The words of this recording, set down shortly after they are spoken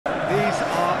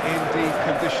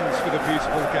conditions for the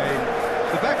beautiful game.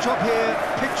 The backdrop here,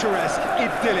 picturesque,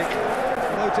 idyllic.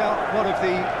 No doubt one of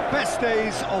the best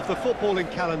days of the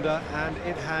footballing calendar, and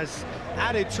it has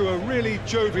added to a really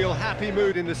jovial, happy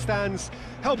mood in the stands,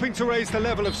 helping to raise the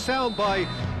level of sound by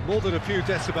more than a few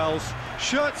decibels.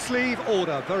 Shirt sleeve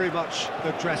order, very much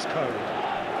the dress code.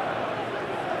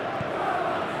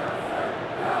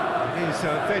 It is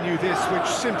a venue this which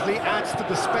simply adds to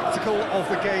the spectacle of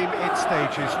the game it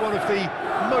stages. One of the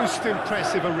most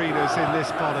impressive arenas in this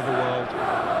part of the world.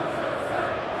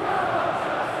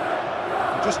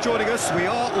 Just joining us, we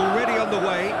are already on the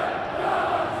way.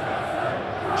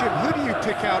 Jim, who do you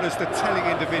pick out as the telling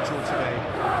individual today?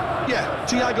 Yeah,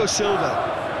 Thiago Silva.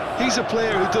 He's a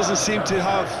player who doesn't seem to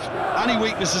have any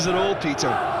weaknesses at all,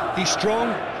 Peter. He's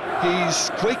strong,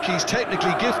 he's quick, he's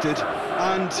technically gifted,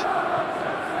 and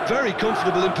very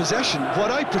comfortable in possession.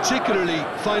 What I particularly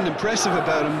find impressive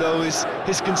about him, though, is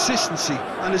his consistency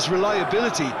and his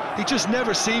reliability. He just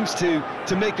never seems to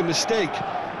make a mistake.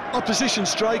 Opposition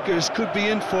strikers could be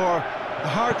in for a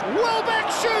hard... Welbeck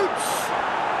shoots!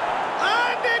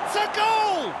 And it's a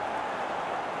goal!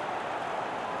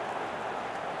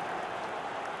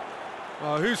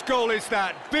 Oh, whose goal is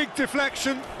that? Big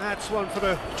deflection. That's one for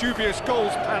the dubious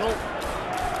goals panel.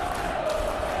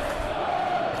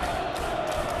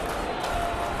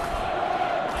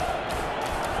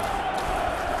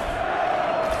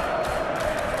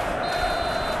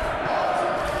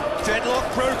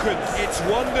 Deadlock broken, it's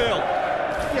 1-0.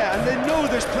 Yeah, and they know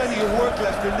there's plenty of work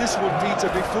left in this one, Peter,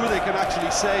 before they can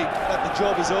actually say that the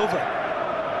job is over.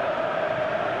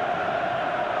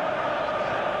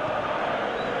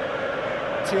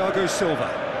 Thiago Silva.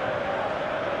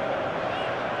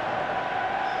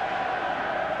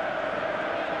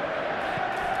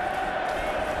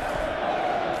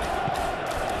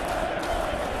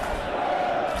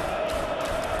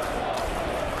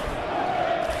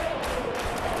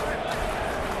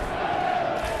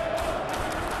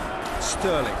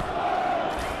 Sterling.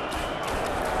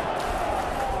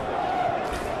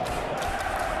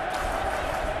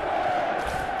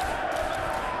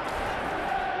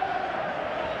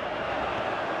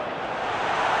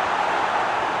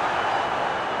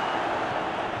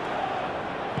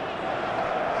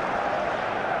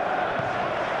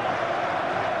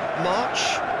 March.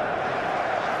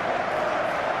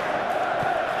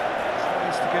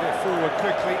 Tries to get it forward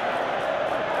quickly.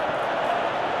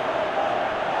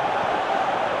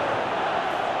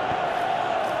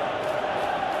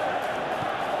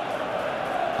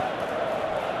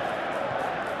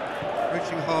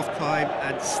 Reaching half-time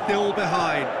and still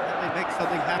behind. Can they make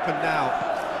something happen now?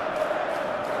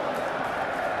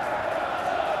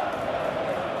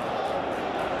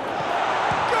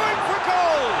 Going for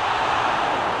goal!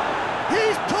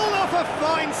 He's pulled off a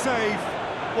fine save.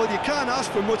 Well, you can't ask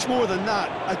for much more than that.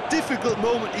 A difficult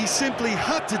moment he simply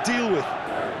had to deal with.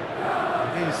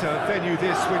 It is a venue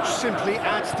this which simply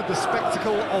adds to the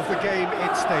spectacle of the game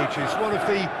it stages. One of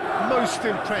the most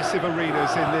impressive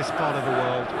arenas in this part of the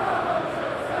world.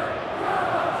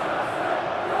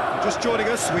 Just joining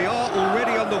us, we are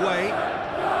already on the way.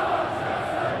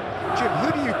 Jim,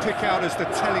 who do you pick out as the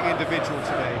telling individual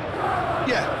today?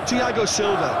 Yeah, Thiago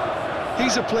Silva.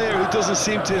 He's a player who doesn't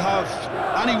seem to have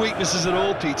any weaknesses at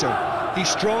all, Peter. He's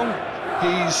strong,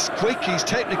 he's quick, he's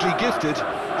technically gifted,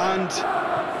 and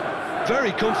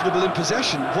very comfortable in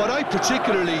possession. What I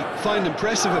particularly find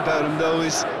impressive about him, though,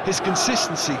 is his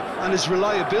consistency and his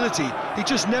reliability. He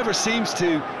just never seems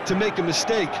to make a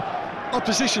mistake.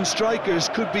 Opposition strikers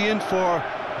could be in for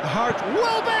a hard...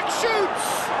 Welbeck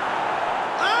shoots!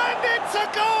 And it's a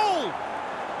goal!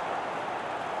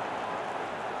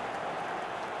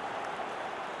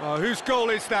 Oh, whose goal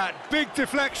is that? Big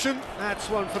deflection. That's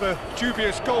one for the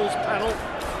dubious goals panel.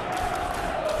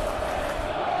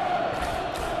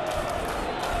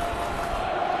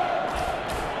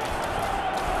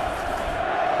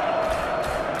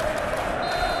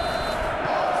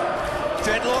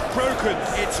 Deadlock broken,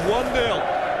 it's 1-0.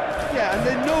 Yeah, and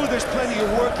they know there's plenty of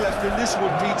work left in this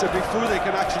one, Peter, before they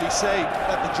can actually say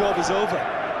that the job is over.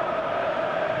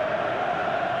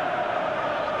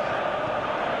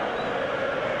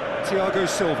 Thiago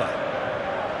Silva.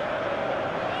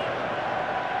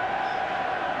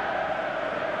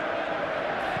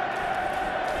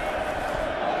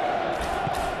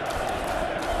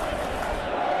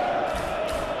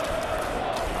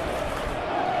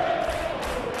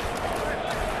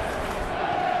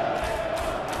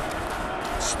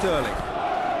 Sterling.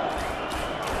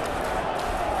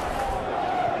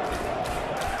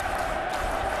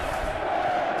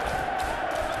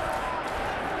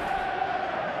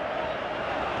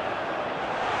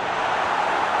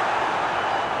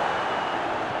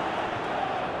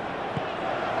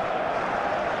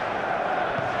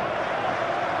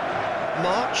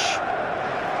 March.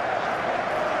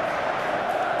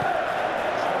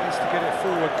 Tries to get it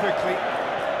forward quickly.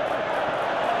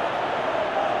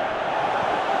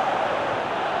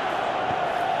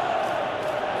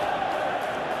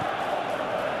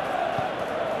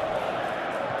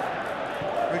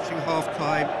 Reaching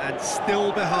half-time and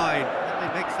still behind. Can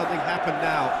they make something happen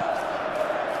now?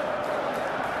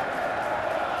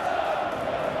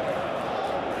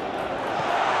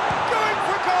 Going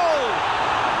for goal!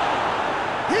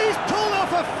 He's pulled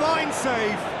off a fine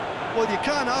save. Well, you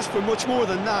can't ask for much more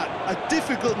than that. A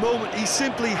difficult moment he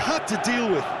simply had to deal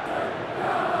with.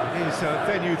 Here's a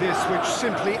venue this which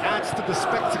simply adds to the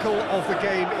spectacle of the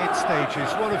game it stages.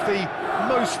 One of the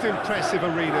most impressive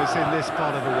arenas in this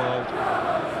part of the world.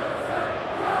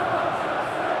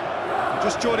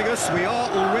 Just joining us, we are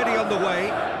already on the way.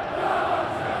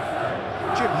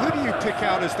 Jim, who do you pick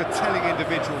out as the telling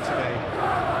individual today?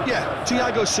 Yeah,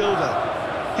 Thiago Silva.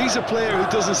 He's a player who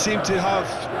doesn't seem to have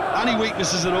any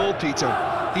weaknesses at all, Peter.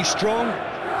 He's strong,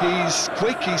 he's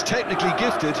quick, he's technically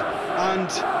gifted, and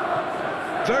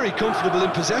very comfortable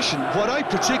in possession. What I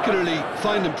particularly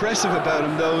find impressive about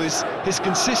him, though, is his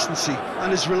consistency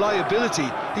and his reliability.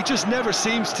 He just never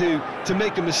seems to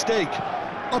make a mistake.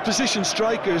 Opposition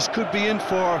strikers could be in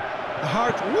for a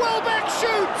hard... Welbeck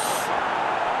shoots!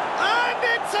 And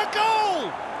it's a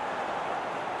goal!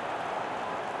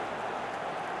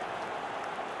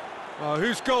 Oh,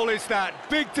 whose goal is that?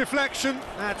 Big deflection.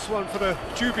 That's one for the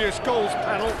dubious goals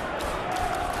panel.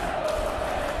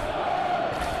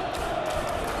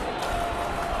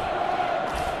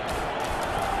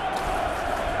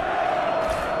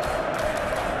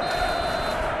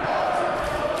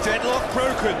 Deadlock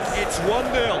broken, it's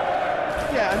 1-0.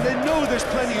 Yeah, and they know there's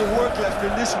plenty of work left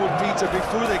in this one, Peter,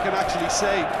 before they can actually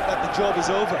say that the job is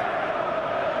over.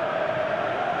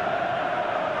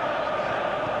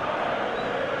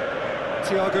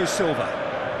 Thiago Silva.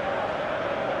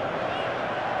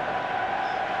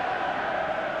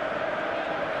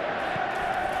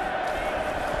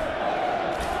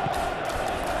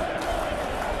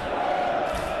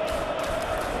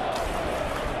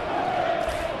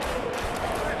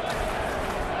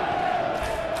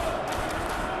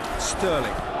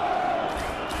 Sterling.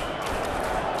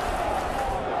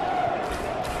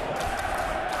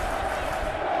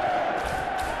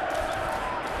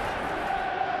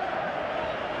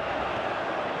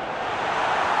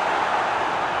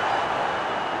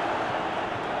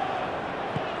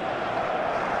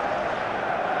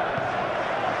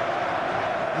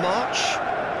 March.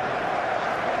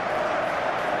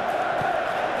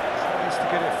 Tries to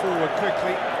get it forward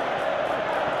quickly.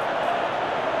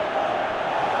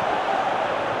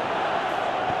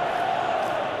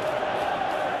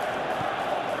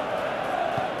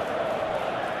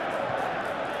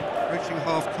 Reaching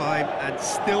half-time and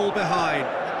still behind.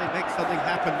 Can they make something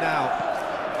happen now?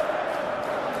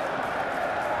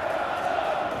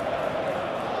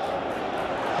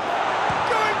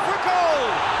 Going for goal!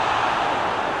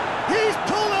 He's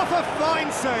pulled off a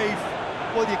fine save.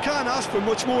 Well, you can't ask for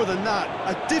much more than that.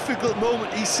 A difficult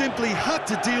moment he simply had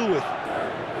to deal with.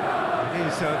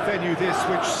 Here's a venue this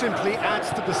which simply adds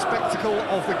to the spectacle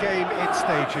of the game it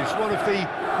stages. One of the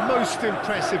most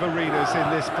impressive arenas in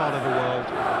this part of the world.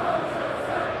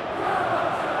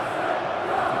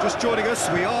 Just joining us,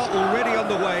 we are already on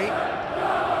the way.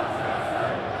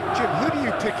 Jim, who do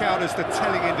you pick out as the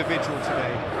telling individual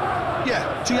today?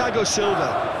 Yeah, Thiago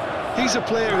Silva. He's a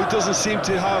player who doesn't seem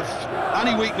to have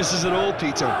any weaknesses at all,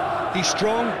 Peter. He's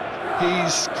strong,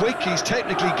 he's quick, he's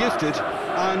technically gifted,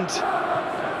 and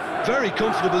very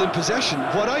comfortable in possession.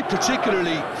 What I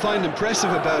particularly find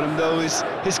impressive about him, though, is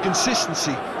his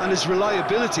consistency and his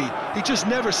reliability. He just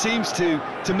never seems to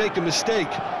make a mistake.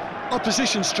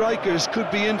 Opposition strikers could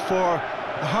be in for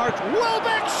a hard...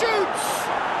 Welbeck shoots!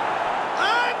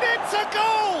 And it's a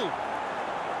goal!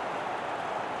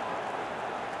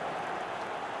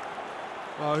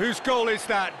 Oh, whose goal is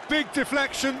that? Big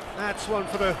deflection. That's one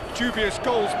for the dubious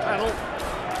goals panel.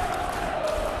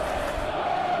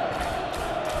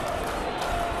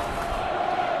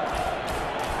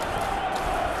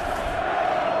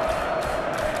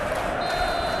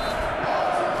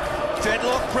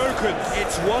 Deadlock broken,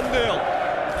 it's 1-0.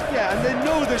 Yeah, and they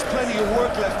know there's plenty of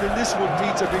work left in this one,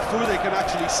 Peter, before they can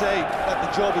actually say that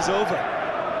the job is over.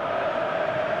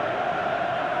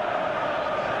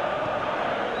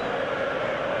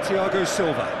 Thiago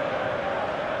Silva.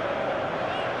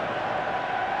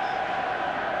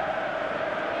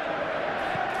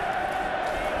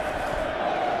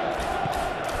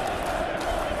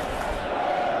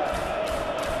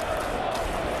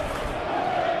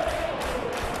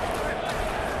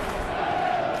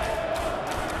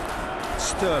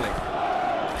 Sterling.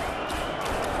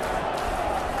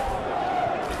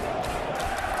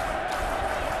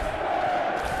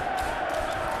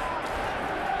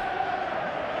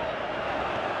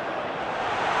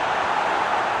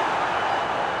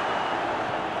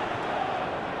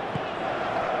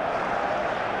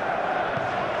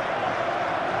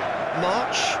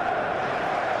 March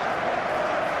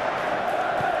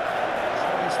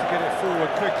tries to get it forward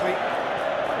quickly.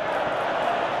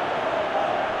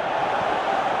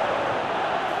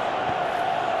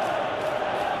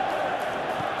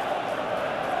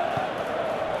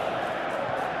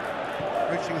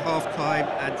 Reaching half-time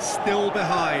and still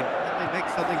behind. Can they make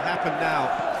something happen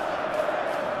now?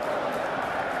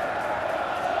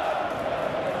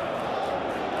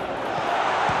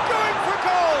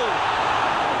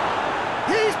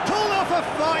 He's pulled off a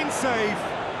fine save.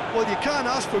 Well, you can't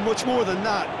ask for much more than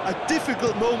that. A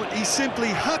difficult moment he simply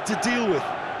had to deal with.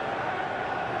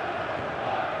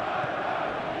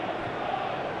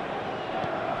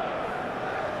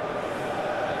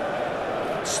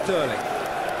 Sterling.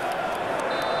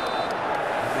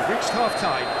 We've reached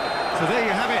half-time. So there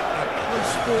you have it, a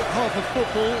close-fought half of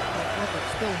football, but one that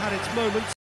still had its moments.